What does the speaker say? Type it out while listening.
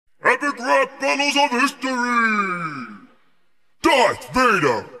rap battles of history! Darth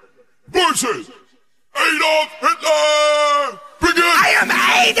Vader versus Adolf Hitler! Begin! I am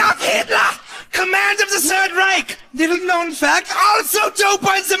Adolf Hitler! Commander of the Third Reich! Little known fact, also dope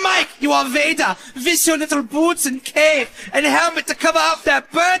on the mic! You are Vader, with your little boots and cape, and helmet to cover up that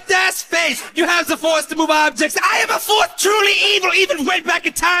burnt-ass face! You have the Force to move objects! I am a Force truly evil, even went back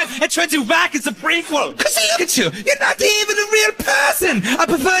in time and tried you back as a prequel! Cause look at you, you're not even a real person! I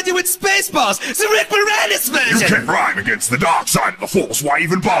preferred you with Spaceballs, the Rick Moranis version! You can't rhyme against the dark side of the Force, why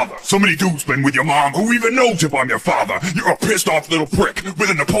even bother? So many dudes been with your mom, who even knows if I'm your father? You're a pissed-off little prick with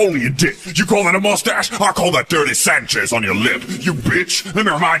a Napoleon dick. You call that a mustache? I call that dirty Sanchez on your lip. You bitch, let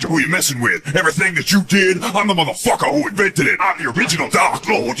me remind you who you're messing with. Everything that you did, I'm the motherfucker who invented it. I'm the original Dark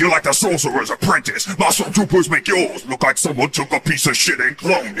Lord, you're like the Sorcerer's Apprentice. My stormtroopers make yours look like someone took a piece of shit and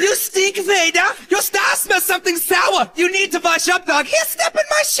cloned it. You stink, Vader! Your star smells something sour! You need to wash up, dog! Here, step in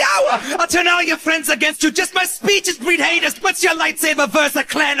my shower! I'll turn all your friends against you, just my speeches breed haters! What's your lightsaber versus a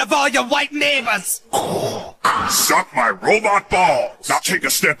clan of all your white neighbors? Suck my robot balls! Now take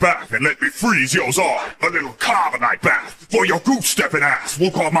a step back and let me freeze yours off. A little carbonite bath for your goose-stepping ass.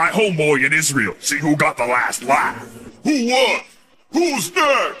 We'll call my homeboy in Israel. See who got the last laugh. Who won? Who's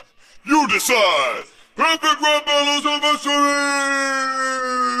next? You decide. Epic rap battles of history!